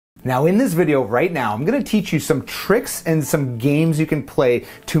Now in this video right now, I'm gonna teach you some tricks and some games you can play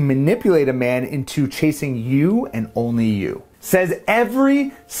to manipulate a man into chasing you and only you. Says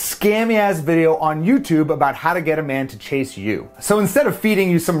every scammy ass video on YouTube about how to get a man to chase you. So instead of feeding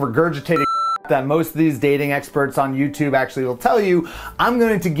you some regurgitated that most of these dating experts on YouTube actually will tell you, I'm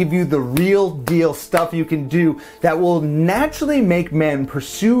going to give you the real deal stuff you can do that will naturally make men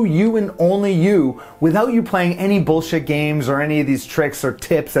pursue you and only you without you playing any bullshit games or any of these tricks or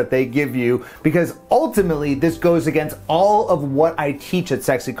tips that they give you, because ultimately this goes against all of what I teach at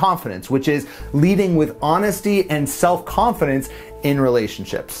Sexy Confidence, which is leading with honesty and self-confidence in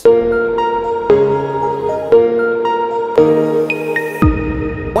relationships.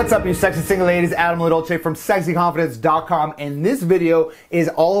 What's up, you sexy single ladies? Adam LaDolce from sexyconfidence.com, and this video is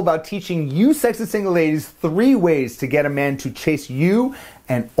all about teaching you sexy single ladies 3 ways to get a man to chase you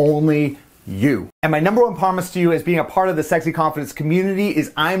and only you. And my number one promise to you as being a part of the Sexy Confidence community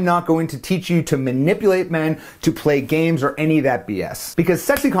is I'm not going to teach you to manipulate men to play games or any of that BS. Because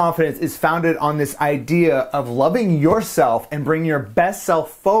Sexy Confidence is founded on this idea of loving yourself and bringing your best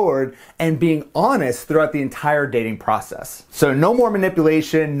self forward and being honest throughout the entire dating process. So no more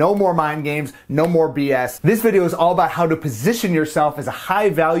manipulation, no more mind games, no more BS. This video is all about how to position yourself as a high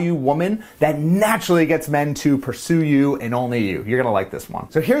value woman that naturally gets men to pursue you and only you. You're gonna like this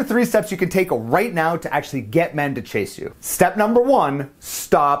one. So here are 3 steps you can take right now to actually get men to chase you. Step number 1,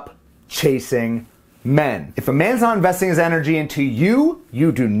 stop chasing men. If a man's not investing his energy into you,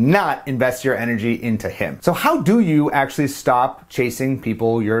 you do not invest your energy into him. So how do you actually stop chasing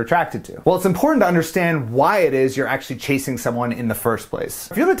people you're attracted to? Well, it's important to understand why it is you're actually chasing someone in the first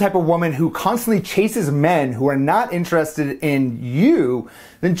place. If you're the type of woman who constantly chases men who are not interested in you,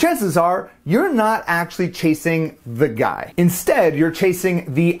 then chances are you're not actually chasing the guy. Instead, you're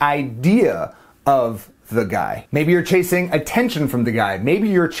chasing the idea of the guy. Maybe you're chasing attention from the guy. Maybe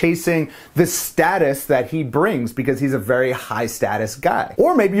you're chasing the status that he brings because he's a very high status guy.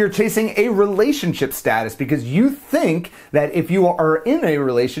 Or maybe you're chasing a relationship status because you think that if you are in a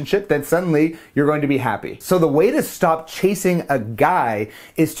relationship, then suddenly you're going to be happy. So the way to stop chasing a guy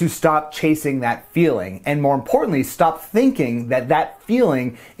is to stop chasing that feeling. And more importantly, stop thinking that that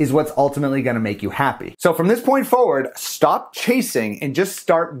feeling is what's ultimately going to make you happy. So from this point forward, stop chasing and just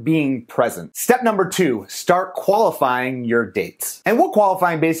start being present. Step number 2, start qualifying your dates. And what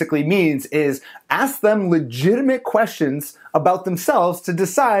qualifying basically means is ask them legitimate questions about themselves to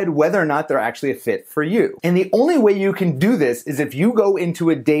decide whether or not they're actually a fit for you. And the only way you can do this is if you go into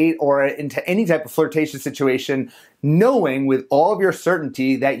a date or into any type of flirtatious situation knowing with all of your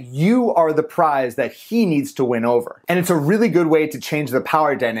certainty that you are the prize that he needs to win over. And it's a really good way to change the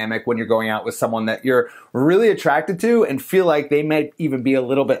power dynamic when you're going out with someone that you're really attracted to and feel like they might even be a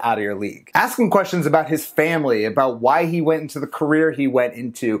little bit out of your league. Ask him questions about his family, about why he went into the career he went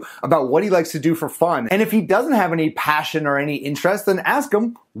into, about what he likes to do for fun. And if he doesn't have any passion or any interest, then ask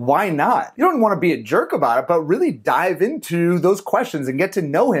him why not. You don't want to be a jerk about it, but really dive into those questions and get to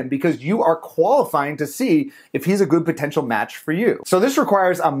know him because you are qualifying to see if he's a good potential match for you. So this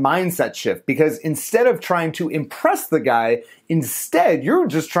requires a mindset shift because instead of trying to impress the guy, instead you're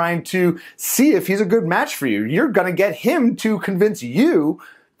just trying to see if he's a good match for you. You're going to get him to convince you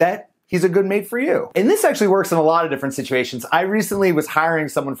that he's a good mate for you. And this actually works in a lot of different situations. I recently was hiring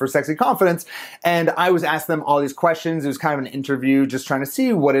someone for Sexy Confidence and I was asking them all these questions. It was kind of an interview just trying to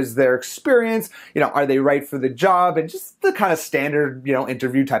see what is their experience, are they right for the job, and just the kind of standard,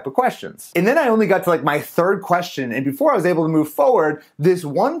 interview type of questions. And then I only got to like my 3rd question, and before I was able to move forward, this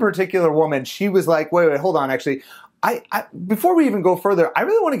one particular woman, she was like, wait, hold on, actually, before we even go further, I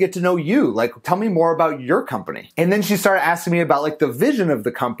really want to get to know you. Like, tell me more about your company. And then she started asking me about like the vision of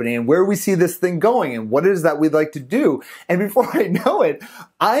the company and where we see this thing going and what it is that we'd like to do. And before I know it,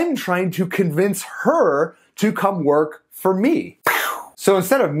 I'm trying to convince her to come work for me. So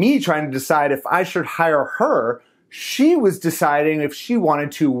instead of me trying to decide if I should hire her, she was deciding if she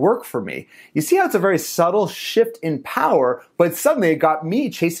wanted to work for me. You see how it's a very subtle shift in power, but suddenly it got me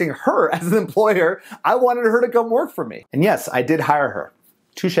chasing her as an employer. I wanted her to come work for me. And yes, I did hire her.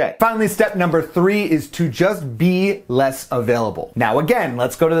 Touche. Finally, step number 3 is to just be less available. Now again,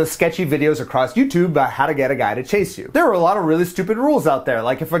 let's go to the sketchy videos across YouTube about how to get a guy to chase you. There are a lot of really stupid rules out there.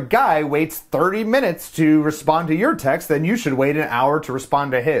 Like if a guy waits 30 minutes to respond to your text, then you should wait an hour to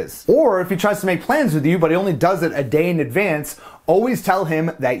respond to his. Or if he tries to make plans with you, but he only does it a day in advance, always tell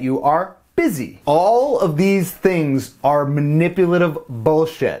him that you are busy. All of these things are manipulative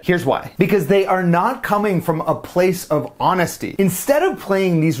bullshit. Here's why. Because they are not coming from a place of honesty. Instead of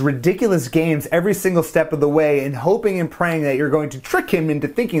playing these ridiculous games every single step of the way and hoping and praying that you're going to trick him into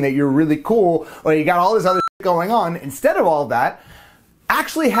thinking that you're really cool or you got all this other shit going on, instead of all that,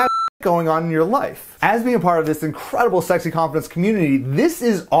 actually have going on in your life. As being a part of this incredible Sexy Confidence community, this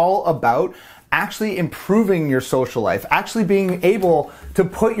is all about actually improving your social life, actually being able to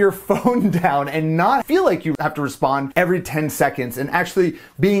put your phone down and not feel like you have to respond every 10 seconds, and actually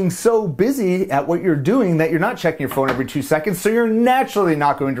being so busy at what you're doing that you're not checking your phone every 2 seconds, so you're naturally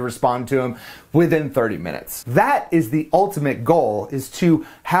not going to respond to them within 30 minutes. That is the ultimate goal, is to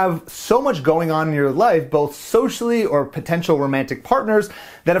have so much going on in your life, both socially or potential romantic partners,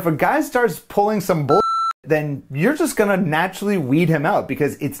 that if a guy starts pulling some bull, then you're just gonna naturally weed him out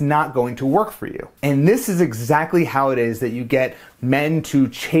because it's not going to work for you. And this is exactly how it is that you get men to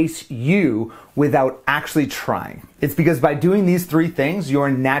chase you without actually trying. It's because by doing these 3 things, you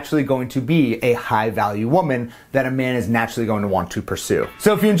are naturally going to be a high value woman that a man is naturally going to want to pursue.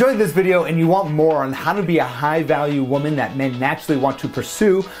 So if you enjoyed this video and you want more on how to be a high value woman that men naturally want to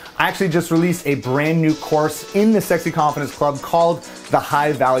pursue, I actually just released a brand new course in the Sexy Confidence Club called The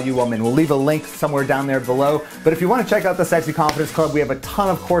High Value Woman. We'll leave a link somewhere down there below. But if you want to check out the Sexy Confidence Club, we have a ton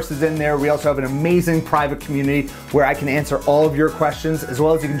of courses in there. We also have an amazing private community where I can answer all of your questions, as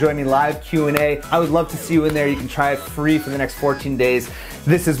well as you can join me live Q&A. I would love to see you in there. You can try it free for the next 14 days.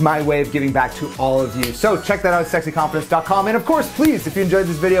 This is my way of giving back to all of you. So check that out at sexyconfidence.com. And of course, please, if you enjoyed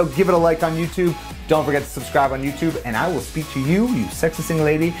this video, give it a like on YouTube. Don't forget to subscribe on YouTube, and I will speak to you, you sexy single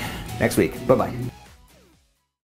lady, next week. Bye-bye.